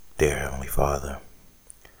Dear Heavenly Father,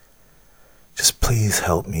 just please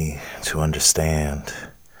help me to understand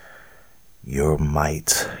your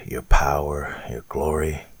might, your power, your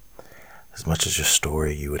glory, as much as your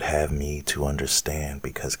story you would have me to understand,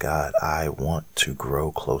 because God, I want to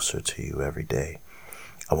grow closer to you every day.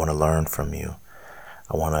 I want to learn from you.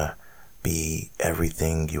 I want to be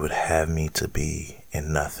everything you would have me to be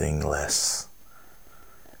and nothing less.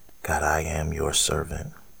 God, I am your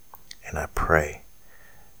servant, and I pray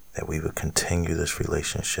that we would continue this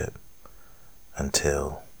relationship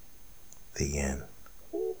until the end.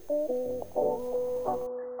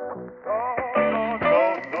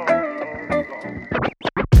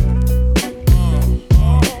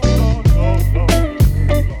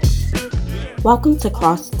 Welcome to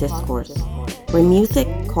Cross Discourse, where music,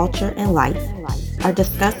 culture, and life are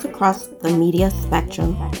discussed across the media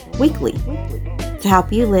spectrum weekly to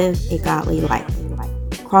help you live a godly life.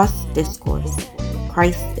 Cross Discourse,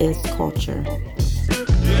 Christ is culture.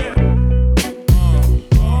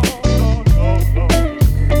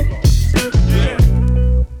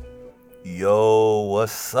 Yo,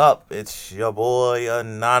 what's up? It's your boy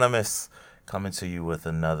Anonymous coming to you with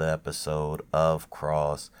another episode of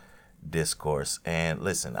Cross Discourse. And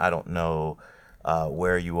listen, I don't know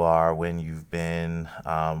where you are, when you've been,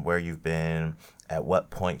 where you've been, at what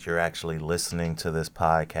point you're actually listening to this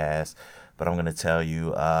podcast, but I'm going to tell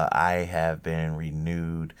you, I have been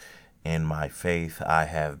renewed in my faith. I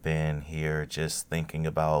have been here just thinking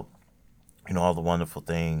about, all the wonderful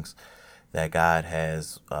things that God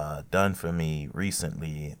has done for me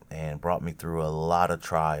recently and brought me through a lot of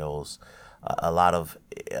trials, a lot of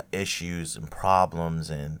issues and problems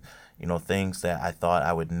and, things that I thought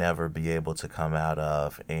I would never be able to come out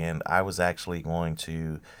of. And I was actually going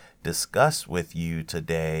to discuss with you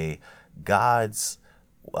today God's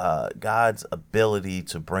ability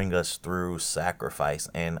to bring us through sacrifice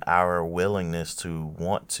and our willingness to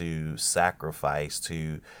want to sacrifice,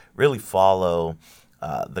 to really follow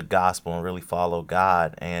the gospel and really follow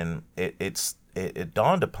God. And it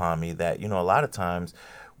dawned upon me that, a lot of times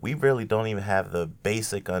we really don't even have the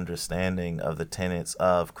basic understanding of the tenets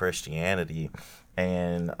of Christianity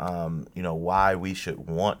and, why we should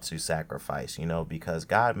want to sacrifice, because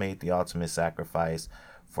God made the ultimate sacrifice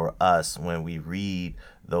for us when we read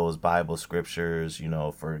those Bible scriptures,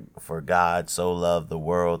 for God so loved the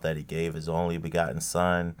world that he gave his only begotten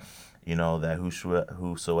son, that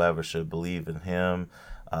whosoever should believe in him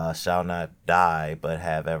shall not die but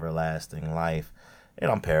have everlasting life. And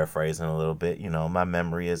I'm paraphrasing a little bit, my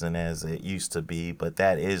memory isn't as it used to be, but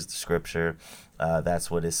that is the scripture. That's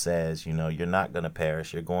what it says. You're not going to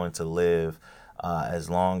perish. You're going to live as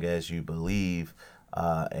long as you believe.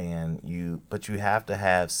 But you have to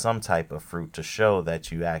have some type of fruit to show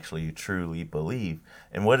that you actually truly believe.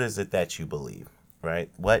 And what is it that you believe, right?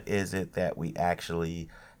 What is it that we actually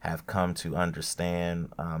have come to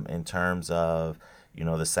understand in terms of,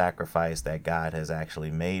 the sacrifice that God has actually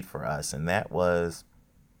made for us? And that was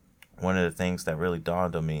one of the things that really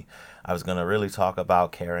dawned on me. I was going to really talk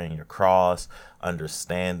about carrying your cross,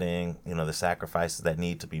 understanding, the sacrifices that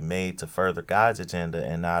need to be made to further God's agenda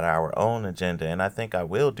and not our own agenda. And I think I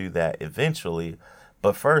will do that eventually.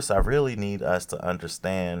 But first, I really need us to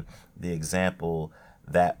understand the example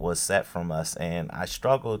that was set from us. And I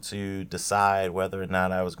struggled to decide whether or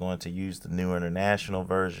not I was going to use the New International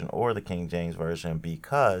Version or the King James Version,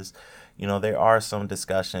 because there are some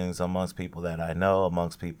discussions amongst people that I know,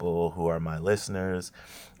 amongst people who are my listeners,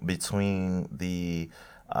 between the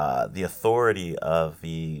authority of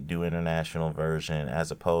the New International Version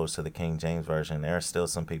as opposed to the King James Version. There are still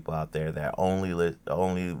some people out there that only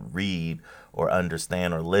read or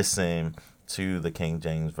understand or listen to the King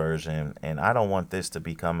James Version. And I don't want this to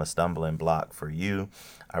become a stumbling block for you.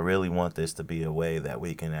 I really want this to be a way that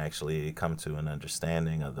we can actually come to an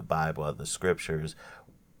understanding of the Bible, of the scriptures,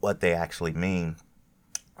 what they actually mean.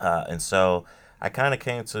 And so I kind of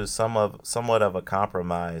came to somewhat of a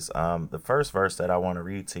compromise. The first verse that I want to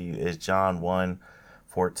read to you is John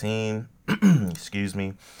 1:14. Excuse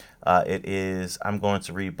me. I'm going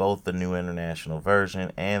to read both the New International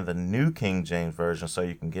Version and the New King James Version so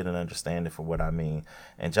you can get an understanding for what I mean.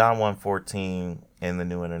 And John 1:14 in the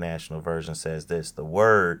New International Version says this: "The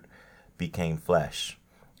Word became flesh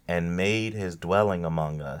and made his dwelling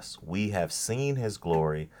among us. We have seen his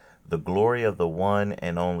glory, the glory of the one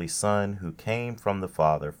and only Son who came from the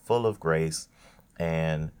Father, full of grace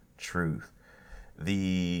and truth."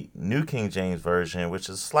 The New King James Version, which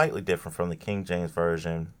is slightly different from the King James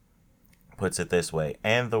Version, puts it this way: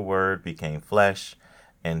 "And the Word became flesh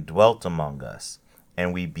and dwelt among us,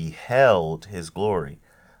 and we beheld his glory,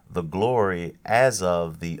 the glory as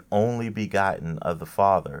of the only begotten of the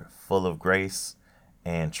Father, full of grace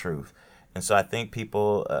and truth. And so I think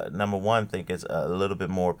people, number one, think it's a little bit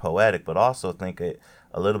more poetic, but also think it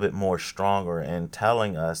a little bit more stronger in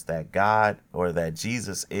telling us that God, or that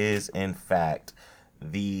Jesus is in fact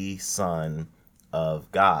the Son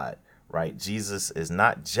of God, right? Jesus is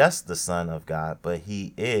not just the Son of God, but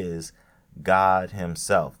he is God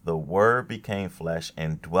himself. The Word became flesh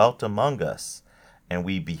and dwelt among us, and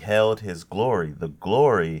we beheld his glory, the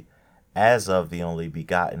glory as of the only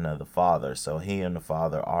begotten of the Father. So he and the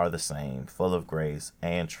Father are the same, full of grace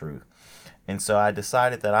and truth. And so I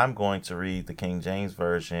decided that I'm going to read the King James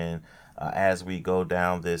Version as we go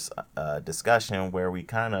down this discussion, where we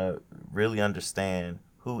kind of really understand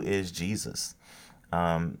who is Jesus.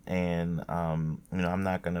 I'm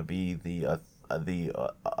not going to be the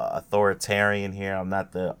authoritarian here. I'm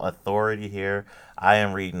not the authority here. I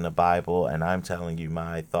am reading the Bible, and I'm telling you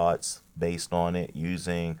my thoughts based on it,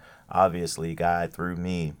 using obviously God through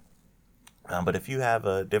me. But if you have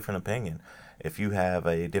a different opinion, if you have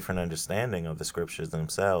a different understanding of the scriptures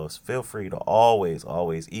themselves, feel free to always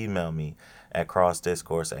email me at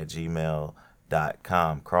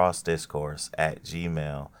crossdiscourse@gmail.com,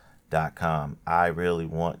 crossdiscourse@gmail.com. I really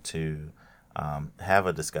want to have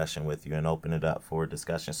a discussion with you and open it up for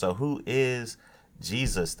discussion. So who is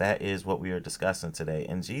Jesus? That is what we are discussing today.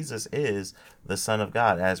 And Jesus is the Son of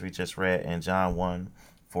God, as we just read in John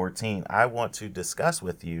 1:14. I want to discuss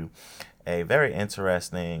with you a very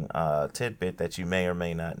interesting tidbit that you may or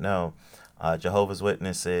may not know. Jehovah's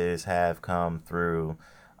Witnesses have come through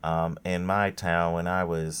in my town when I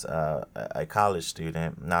was a college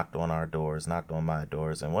student, knocked on my doors.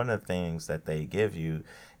 And one of the things that they give you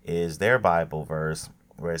is their Bible verse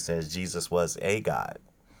where it says Jesus was a God.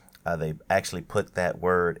 They actually put that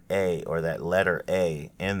word A, or that letter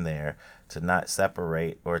A, in there to not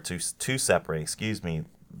separate, or to separate,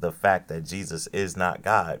 the fact that Jesus is not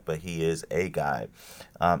God, but he is a God.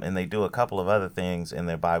 And they do a couple of other things in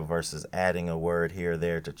their Bible verses, adding a word here or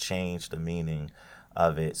there to change the meaning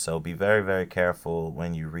of it. So be very, very careful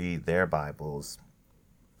when you read their Bibles.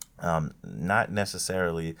 Not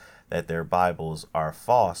necessarily that their Bibles are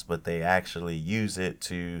false, but they actually use it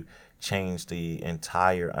to change the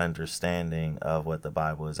entire understanding of what the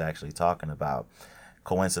Bible is actually talking about.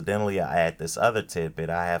 Coincidentally, I add this other tidbit.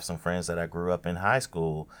 I have some friends that I grew up in high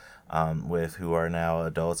school with, who are now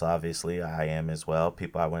adults. Obviously, I am as well.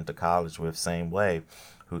 People I went to college with, same way,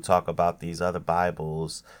 who talk about these other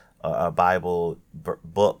Bibles,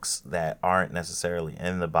 books that aren't necessarily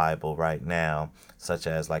in the Bible right now, such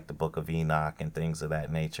as like the Book of Enoch and things of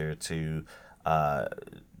that nature, to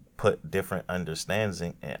put different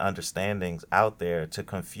understandings out there to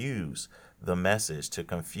confuse the message, to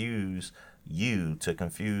confuse you, to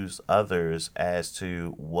confuse others as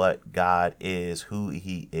to what God is, who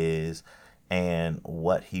he is, and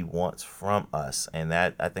what he wants from us. And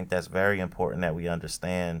that, I think that's very important, that we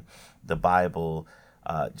understand the Bible,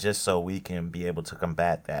 just so we can be able to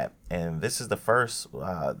combat that. And this is the first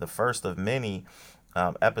of many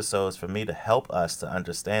episodes for me to help us to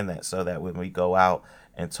understand that, so that when we go out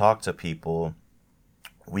and talk to people,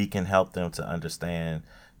 we can help them to understand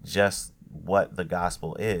just what the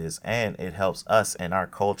gospel is. And it helps us in our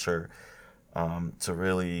culture to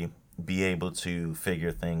really be able to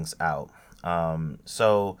figure things out.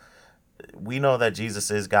 So we know that Jesus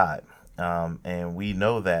is God. And we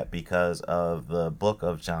know that because of the book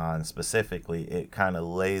of John specifically. It kind of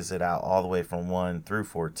lays it out all the way from 1 through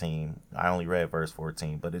 14. I only read verse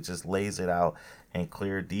 14, but it just lays it out in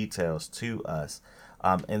clear details to us.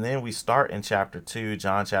 And then we start in chapter 2,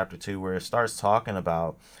 John chapter 2, where it starts talking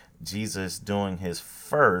about Jesus doing his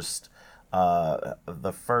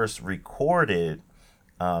the first recorded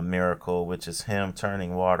miracle, which is him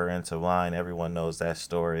turning water into wine. Everyone knows that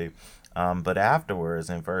story. But afterwards,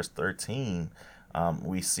 in verse 13,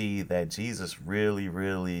 we see that Jesus really,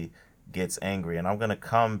 really gets angry. And I'm going to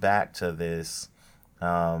come back to this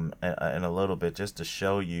in a little bit, just to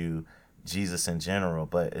show you Jesus in general.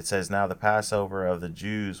 But it says, now the Passover of the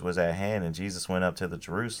Jews was at hand, and Jesus went up to the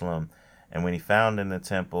Jerusalem. And when he found in the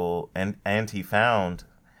temple, and he found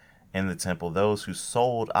in the temple those who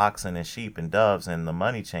sold oxen and sheep and doves, and the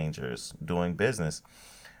money changers doing business.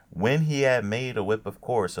 When he had made a whip of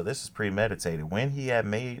cords, so this is premeditated. When he had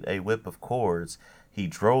made a whip of cords, he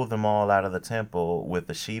drove them all out of the temple with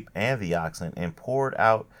the sheep and the oxen, and poured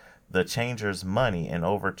out the changers' money, and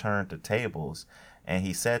overturned the tables. And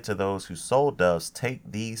he said to those who sold doves, take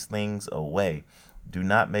these things away. Do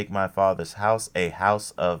not make my Father's house a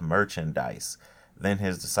house of merchandise. Then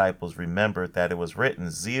his disciples remembered that it was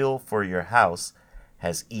written, zeal for your house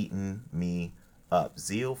has eaten me up.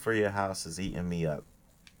 Zeal for your house is eating me up.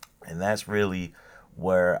 And that's really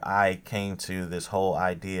where I came to this whole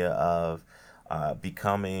idea of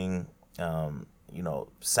becoming,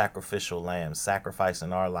 sacrificial lambs,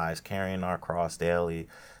 sacrificing our lives, carrying our cross daily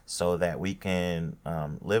so that we can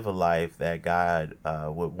live a life that God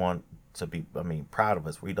would want to be, proud of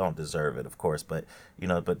us. We don't deserve it, of course, but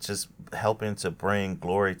just helping to bring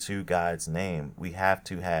glory to God's name. We have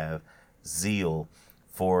to have zeal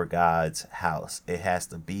for God's house. It has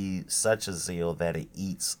to be such a zeal that it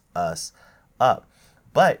eats us up.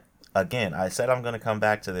 But again, I said I'm going to come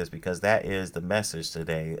back to this because that is the message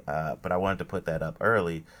today. But I wanted to put that up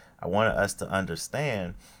early. I wanted us to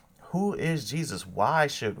understand, who is Jesus? Why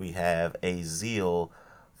should we have a zeal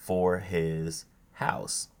for his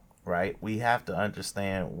house? Right? We have to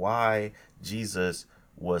understand why Jesus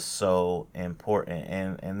was so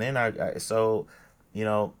important. And then I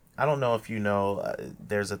don't know if you know,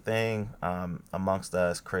 there's a thing amongst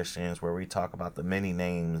us Christians where we talk about the many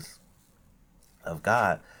names of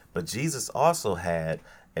God, but Jesus also had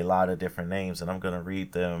a lot of different names, and I'm going to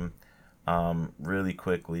read them really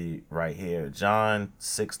quickly right here. John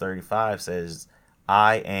 6:35 says,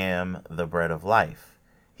 "I am the bread of life.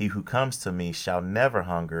 He who comes to me shall never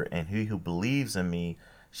hunger, and he who believes in me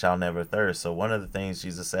shall never thirst." So one of the things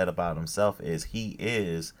Jesus said about himself is he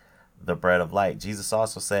is the bread of light. Jesus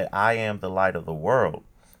also said, "I am the light of the world.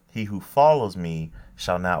 He who follows me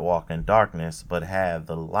shall not walk in darkness, but have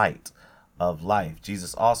the light of life."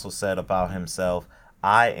 Jesus also said about himself,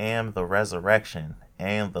 "I am the resurrection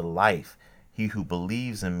and the life. He who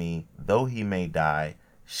believes in me, though he may die,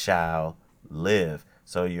 shall live."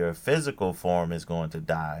 So your physical form is going to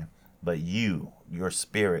die, but your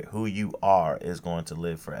spirit, who you are, is going to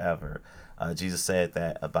live forever. Jesus said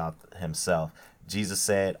that about himself. Jesus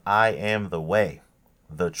said, "I am the way,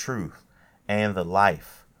 the truth, and the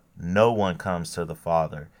life. No one comes to the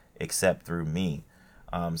Father except through me."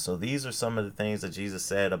 So these are some of the things that Jesus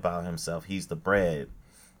said about himself. He's the bread.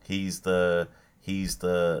 He's the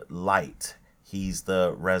light. He's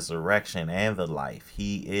the resurrection and the life.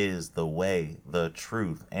 He is the way, the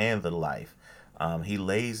truth, and the life. He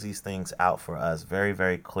lays these things out for us very,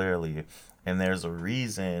 very clearly. And there's a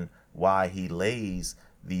reason why he lays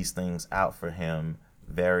these things out for him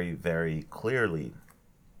very, very clearly.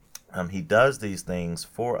 He does these things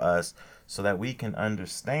for us so that we can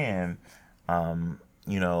understand,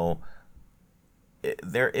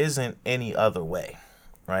 there isn't any other way,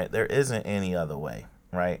 right? There isn't any other way,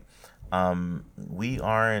 right? We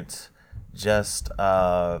aren't just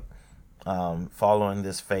following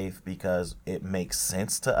this faith because it makes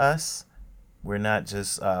sense to us. We're not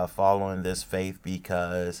just following this faith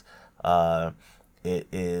because it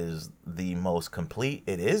is the most complete.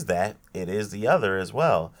 It is that. It is the other as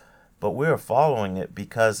well. But we're following it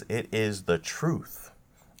because it is the truth.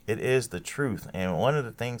 It is the truth. And one of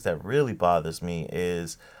the things that really bothers me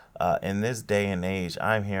is in this day and age,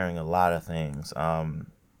 I'm hearing a lot of things,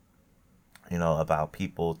 about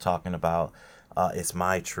people talking about it's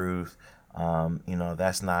my truth.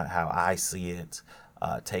 That's not how I see it.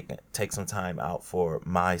 Take some time out for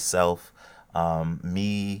myself,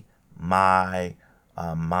 me, my,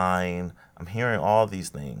 mine. I'm hearing all these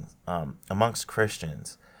things amongst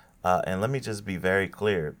Christians. And let me just be very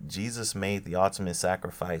clear. Jesus made the ultimate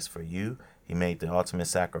sacrifice for you. He made the ultimate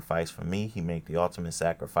sacrifice for me. He made the ultimate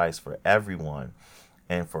sacrifice for everyone.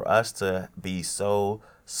 And for us to be so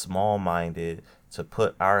small-minded, to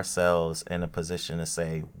put ourselves in a position to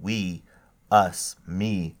say we, us,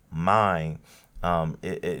 me, mine,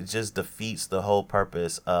 it just defeats the whole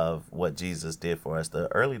purpose of what Jesus did for us.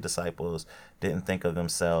 The early disciples didn't think of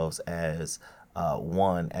themselves as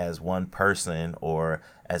one person or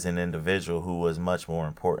as an individual who was much more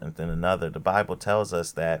important than another. The Bible tells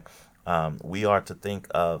us that we are to think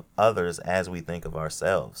of others as we think of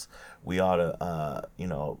ourselves. We ought to,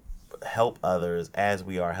 help others as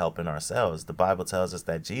we are helping ourselves. The Bible tells us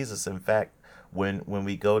that Jesus, in fact, when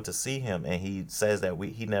we go to see him and he says that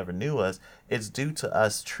he never knew us, it's due to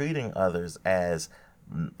us treating others as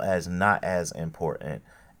not as important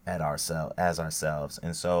as ourselves.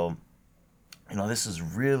 And so, this is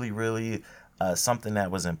really, really something that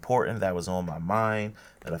was important, that was on my mind,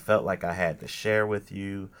 that I felt like I had to share with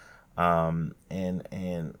you. And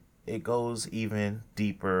it goes even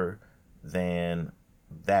deeper than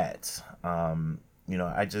that.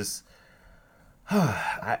 I just,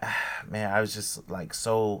 I was just like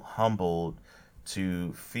so humbled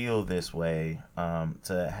to feel this way,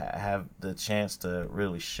 to have the chance to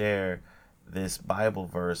really share this Bible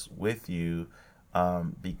verse with you,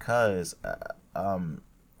 because, I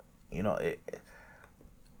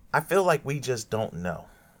feel like we just don't know,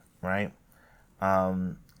 right?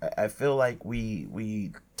 I feel like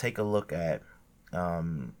we take a look at,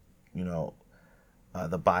 you know,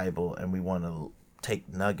 the Bible, and we want to take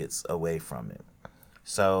nuggets away from it.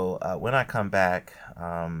 So when I come back,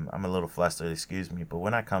 I'm a little flustered, excuse me, but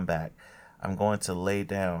when I come back, I'm going to lay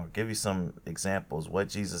down, give you some examples, what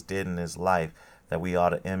Jesus did in his life that we ought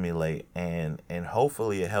to emulate, and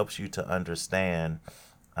hopefully it helps you to understand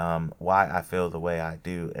why I feel the way I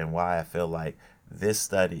do, and why I feel like this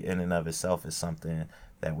study in and of itself is something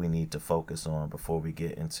that we need to focus on before we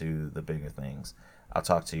get into the bigger things. I'll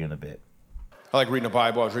talk to you in a bit. I like reading the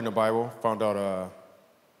Bible. I was reading the Bible, found out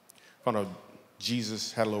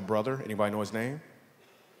Jesus had a little brother. Anybody know his name?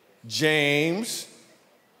 James.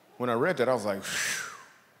 When I read that, I was like,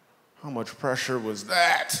 how much pressure was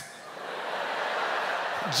that?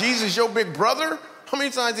 Jesus, your big brother? How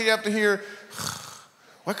many times did you have to hear,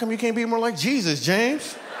 why come you can't be more like Jesus,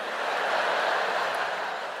 James?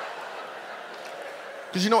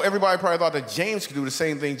 Because everybody probably thought that James could do the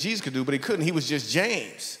same thing Jesus could do, but he couldn't. He was just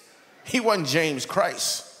James. He wasn't James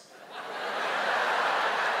Christ.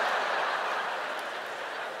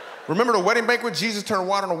 Remember the wedding banquet? Jesus turned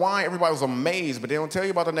water into wine. Everybody was amazed, but they don't tell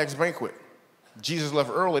you about the next banquet. Jesus left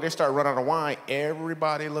early. They started running out of wine.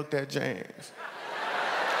 Everybody looked at James.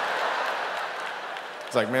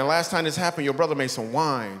 It's like, man, last time this happened, your brother made some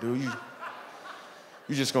wine, dude.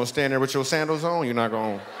 You just gonna stand there with your sandals on? You're not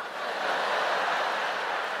gonna...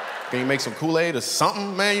 Can you make some Kool-Aid or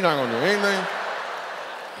something, man? You're not gonna do anything?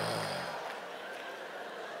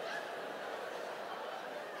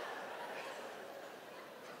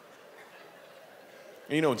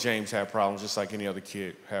 And James had problems just like any other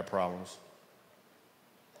kid had problems.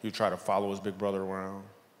 He would try to follow his big brother around.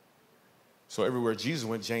 So everywhere Jesus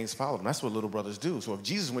went, James followed him. That's what little brothers do. So if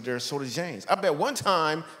Jesus went there, so did James. I bet one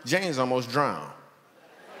time, James almost drowned.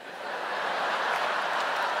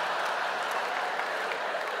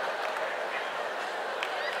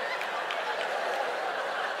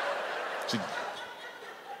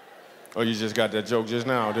 Oh, you just got that joke just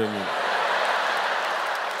now, didn't you?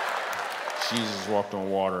 Jesus walked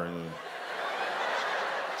on water, and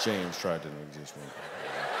James tried to just went.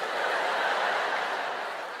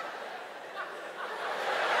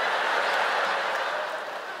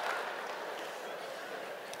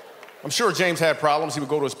 I'm sure James had problems. He would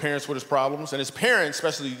go to his parents with his problems. And his parents,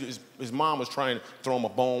 especially his mom, was trying to throw him a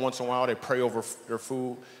bone once in a while. They'd pray over their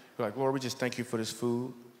food. They're like, Lord, we just thank you for this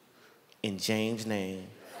food. In James' name.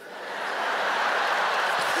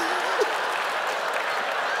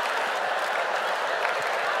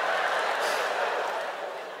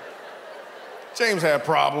 James had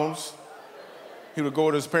problems. He would go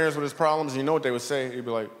to his parents with his problems, and you know what they would say? He'd be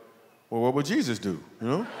like, well, what would Jesus do,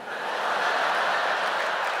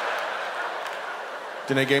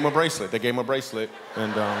 Then they gave him a bracelet.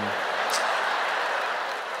 And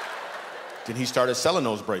then he started selling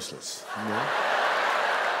those bracelets,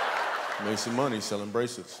 Made some money selling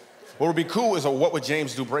bracelets. What would be cool is a what would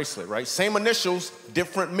James do bracelet, right? Same initials,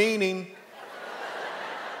 different meaning.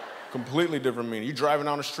 Completely different meaning. You driving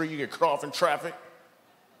down the street, you get cut off in traffic.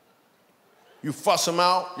 You fuss him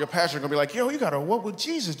out, your pastor gonna be like, yo, you got a what would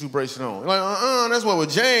Jesus do bracelet on? You're like, that's what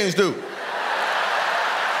would James do.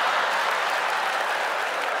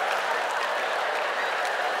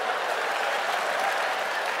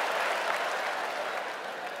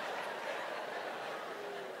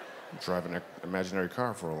 Driving an imaginary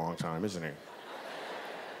car for a long time, isn't he?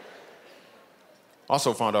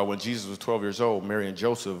 Also found out when Jesus was 12 years old, Mary and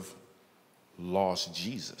Joseph lost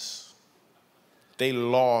Jesus. They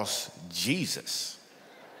lost Jesus.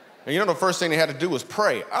 And the first thing they had to do was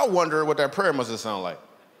pray. I wonder what that prayer must have sounded like.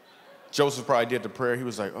 Joseph probably did the prayer. He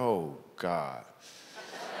was like, oh, God.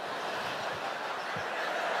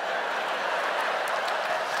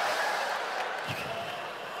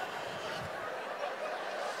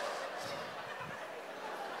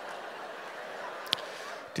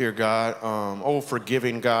 Dear God,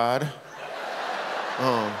 forgiving God.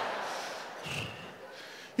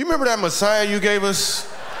 You remember that Messiah you gave us?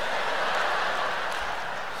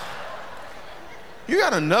 You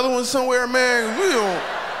got another one somewhere, man?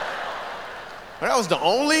 That was the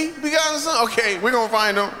only begotten son? Okay, we're gonna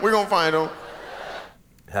find him.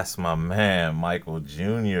 That's my man, Michael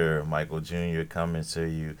Jr. Michael Jr. coming to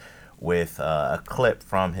you with a clip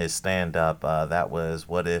from his stand-up. That was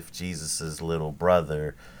What If Jesus' Little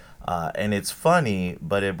Brother. And it's funny,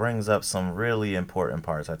 but it brings up some really important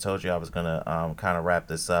parts. I told you I was going to kind of wrap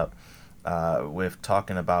this up with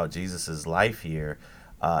talking about Jesus' life here.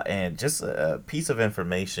 And just a piece of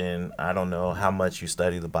information. I don't know how much you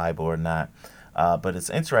study the Bible or not, but it's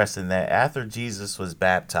interesting that after Jesus was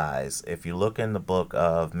baptized, if you look in the book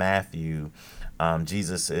of Matthew,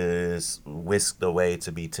 Jesus is whisked away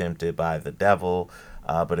to be tempted by the devil.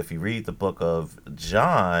 But if you read the book of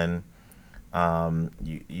John,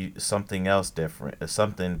 something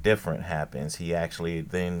different happens. He actually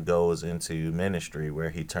then goes into ministry where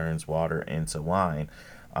he turns water into wine.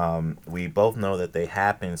 We both know that they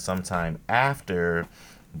happen sometime after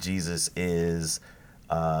Jesus is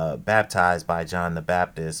baptized by John the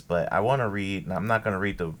Baptist. But I want to read, and I'm not going to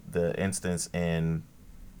read the instance in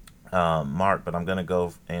Mark, but I'm going to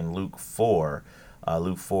go in Luke 4.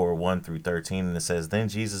 Luke 4, 1 through 13, and it says, Then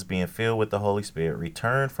Jesus, being filled with the Holy Spirit,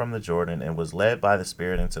 returned from the Jordan and was led by the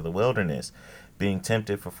Spirit into the wilderness, being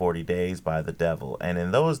tempted for 40 days by the devil. And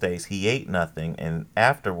in those days he ate nothing, and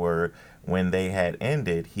afterward, when they had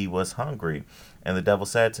ended, he was hungry. And the devil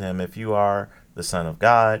said to him, If you are the Son of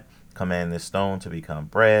God, command this stone to become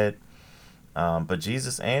bread. But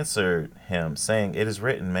Jesus answered him, saying, It is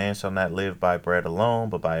written, Man shall not live by bread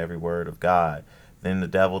alone, but by every word of God. Then the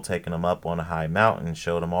devil, taking him up on a high mountain,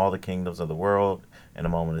 showed him all the kingdoms of the world in a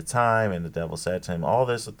moment of time. And the devil said to him, All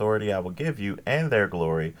this authority I will give you, and their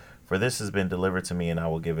glory, for this has been delivered to me, and I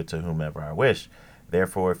will give it to whomever I wish.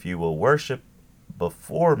 Therefore, if you will worship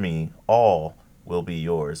before me, all will be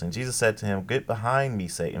yours. And Jesus said to him, Get behind me,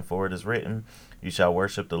 Satan, for it is written, You shall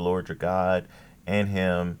worship the Lord your God, and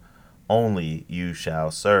him only you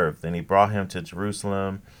shall serve. Then he brought him to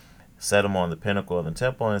Jerusalem, set him on the pinnacle of the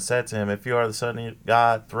temple, and said to him, If you are the Son of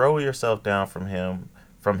God, throw yourself down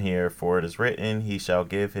from here, for it is written, He shall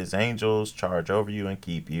give his angels charge over you and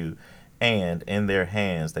keep you, and in their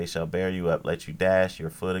hands they shall bear you up, lest you dash your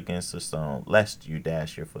foot against a stone.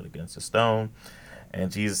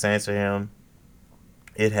 And Jesus answered him,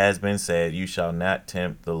 It has been said, You shall not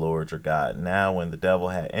tempt the Lord your God. Now when the devil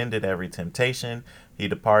had ended every temptation, he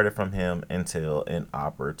departed from him until an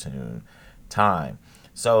opportune time.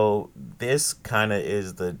 So this kind of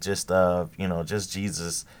is the gist of, just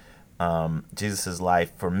Jesus's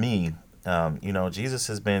life for me. Jesus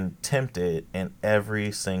has been tempted in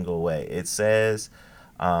every single way. It says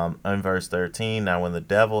in verse 13, Now when the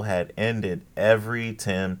devil had ended every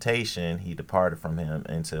temptation, he departed from him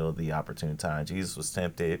until the opportune time. Jesus was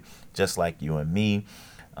tempted just like you and me.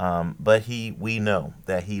 But we know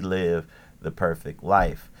that he lived the perfect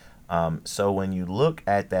life. So when you look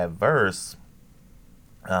at that verse,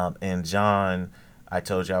 in John, I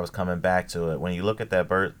told you I was coming back to it. When you look at that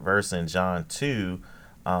verse in John 2,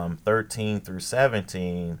 13 through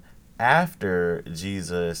 17, after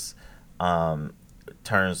Jesus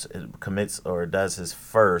commits or does his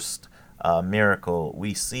first miracle,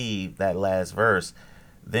 we see that last verse.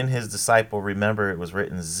 Then his disciple, remember it was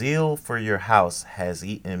written, Zeal for your house has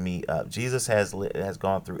eaten me up. Jesus has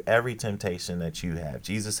gone through every temptation that you have.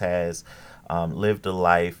 Jesus has lived a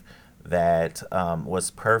life that was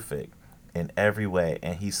perfect in every way,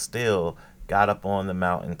 and he still got up on the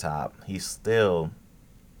mountaintop. He still,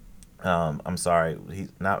 he's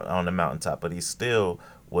not on the mountaintop, but he still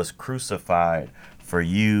was crucified for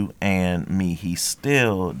you and me. He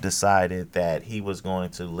still decided that he was going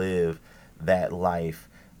to live that life,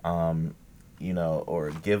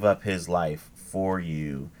 or give up his life for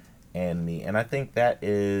you and me. And I think that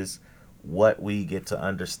is what we get to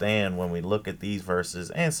understand when we look at these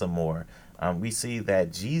verses and some more. We see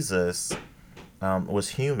that Jesus was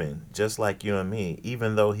human, just like you and me,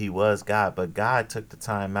 even though he was God. But God took the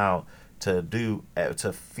time out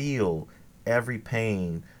to feel every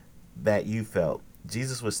pain that you felt.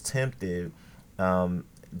 Jesus was tempted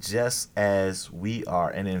just as we are.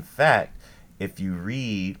 And in fact, if you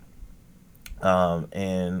read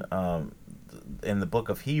in the book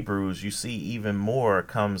of Hebrews, you see even more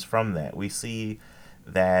comes from that. We see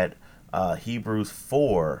that Hebrews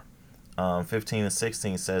 4, 15 and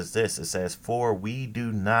 16 says this. It says, For we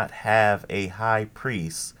do not have a high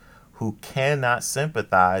priest who cannot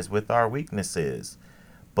sympathize with our weaknesses,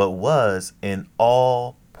 but was in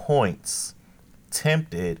all points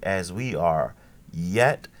tempted as we are,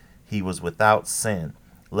 yet he was without sin.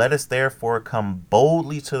 Let us therefore come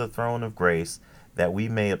boldly to the throne of grace, that we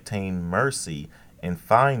may obtain mercy and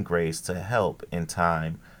find grace to help in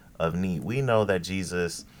time of need. We know that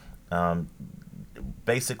Jesus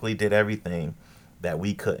basically did everything that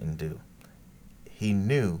we couldn't do. He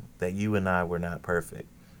knew that you and I were not perfect,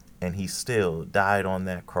 and he still died on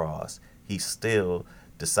that cross. He still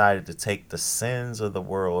decided to take the sins of the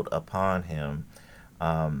world upon him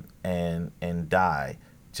and die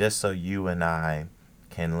just so you and I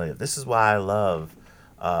can live. This is why I love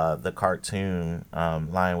the cartoon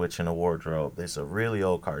Lion, Witch, and the Wardrobe. It's a really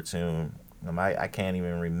old cartoon. I can't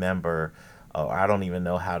even remember, or I don't even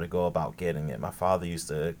know how to go about getting it. My father used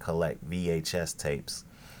to collect VHS tapes,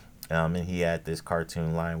 And he had this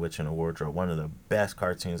cartoon, Lion, Witch, and a Wardrobe, one of the best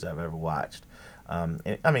cartoons I've ever watched. And,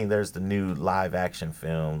 I mean, there's the new live action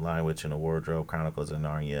film, Lion, Witch, and a Wardrobe, Chronicles of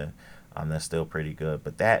Narnia. That's still pretty good.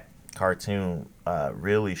 But that cartoon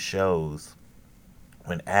really shows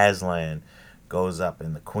when Aslan goes up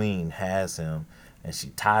and the queen has him and she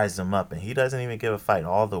ties him up and he doesn't even give a fight.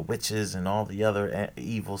 All the witches and all the other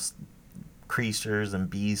evil creatures and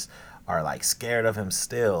beasts are like scared of him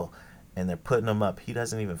still, and they're putting him up. He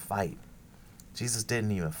doesn't even fight. Jesus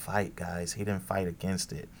didn't even fight, guys. He didn't fight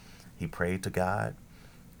against it. He prayed to God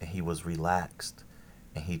and he was relaxed.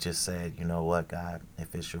 And he just said, you know what, God,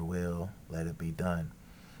 if it's your will, let it be done.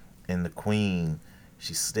 And the queen,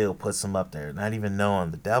 she still puts him up there, not even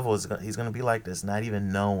knowing. The devil he's going to be like this, not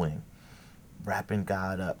even knowing. Wrapping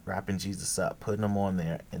God up, wrapping Jesus up, putting him on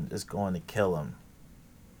there and just going to kill him.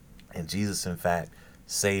 And Jesus, in fact,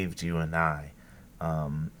 saved you and I.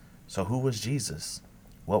 So who was Jesus?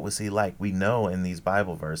 What was he like? We know in these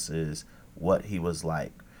Bible verses what he was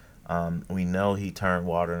like. We know he turned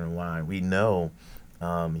water into wine. We know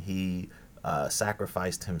he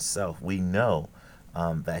sacrificed himself. We know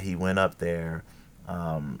that he went up there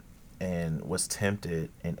and was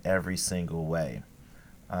tempted in every single way.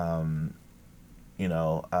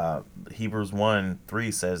 Hebrews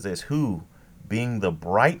 1:3 says this, who, being the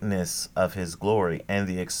brightness of his glory and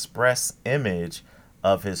the express image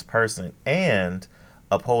of his person, and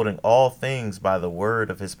upholding all things by the word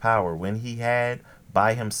of his power, when he had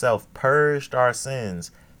by himself purged our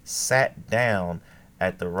sins, sat down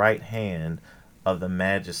at the right hand of the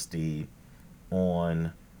majesty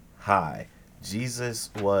on high. Jesus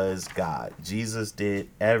was God. Jesus did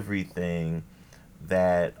everything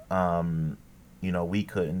that we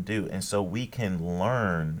couldn't do. And so we can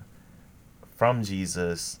learn from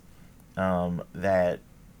Jesus that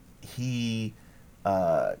he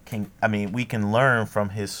we can learn from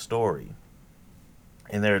his story.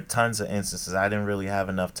 And there are tons of instances. I didn't really have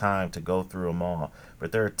enough time to go through them all,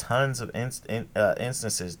 but there are tons of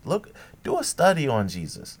instances. Look, do a study on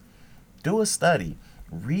Jesus. Do a study.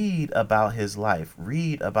 Read about his life.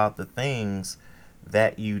 Read about the things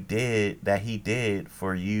that he did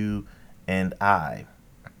for you and I.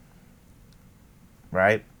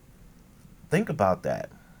 Right? Think about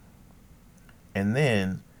that. And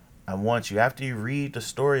then I want you, after you read the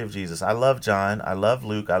story of Jesus, I love John, I love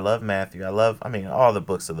Luke, I love Matthew, all the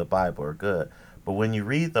books of the Bible are good. But when you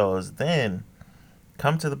read those, then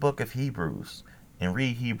come to the book of Hebrews and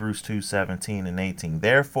read Hebrews 2:17 and 18.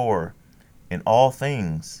 Therefore, in all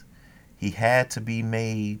things, he had to be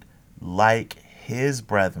made like his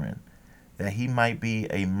brethren, that he might be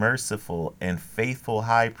a merciful and faithful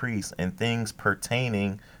high priest in things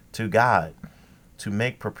pertaining to God, to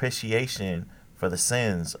make propitiation for the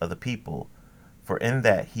sins of the people. For in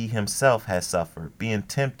that he himself has suffered, being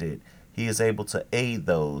tempted, he is able to aid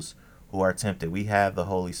those who are tempted. We have the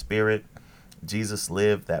Holy Spirit. Jesus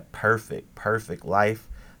lived that perfect life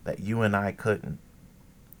that you and I couldn't.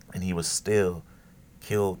 And he was still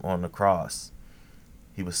killed on the cross.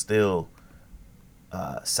 He was still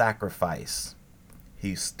sacrificed.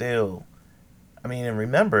 He's still, and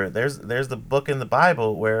remember, there's the book in the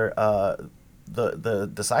Bible where the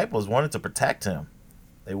disciples wanted to protect him.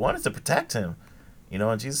 They wanted to protect him,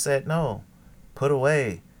 and Jesus said, no, put it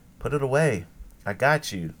away. I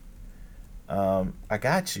got you. I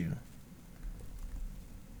got you.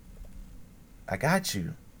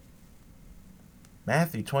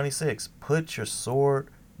 Matthew 26, put your sword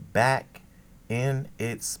back in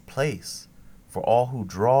its place, for all who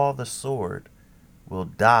draw the sword will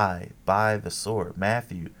die by the sword.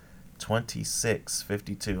 Matthew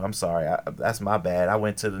 26:52. I'm sorry, that's my bad. I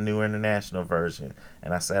went to the New International Version,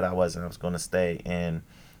 and I said I was going to stay in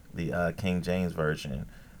the King James Version.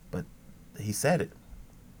 But he said it.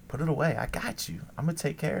 Put it away. I got you. I'm going to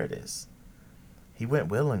take care of this. He went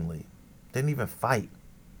willingly. Didn't even fight.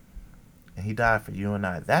 And he died for you and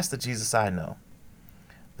I. That's the Jesus I know.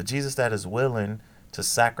 The Jesus that is willing to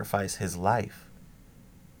sacrifice his life.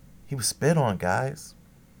 He was spit on, guys.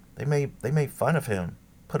 They made fun of him.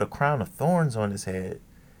 Put a crown of thorns on his head.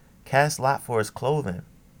 Cast lot for his clothing.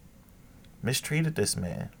 Mistreated this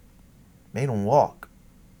man. Made him walk.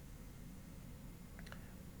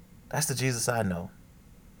 That's the Jesus I know.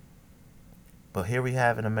 But here we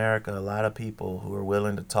have in America a lot of people who are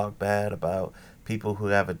willing to talk bad about people who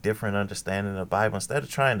have a different understanding of the Bible. Instead of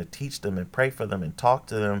trying to teach them and pray for them and talk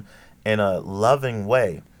to them in a loving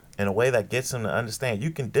way, in a way that gets them to understand.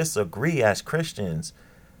 You can disagree as Christians,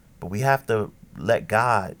 but we have to let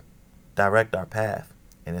God direct our path.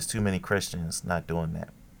 And there's too many Christians not doing that.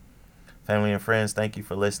 Family and friends, thank you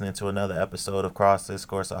for listening to another episode of Cross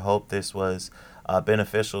Discourse. I hope this was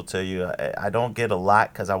beneficial to you. I don't get a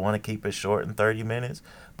lot because I want to keep it short in 30 minutes,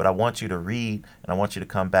 but I want you to read and I want you to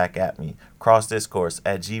come back at me.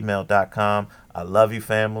 crossdiscourse@gmail.com. I love you,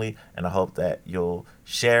 family, and I hope that you'll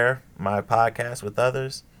share my podcast with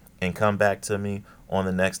others and come back to me on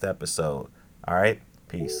the next episode. All right?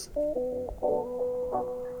 Peace.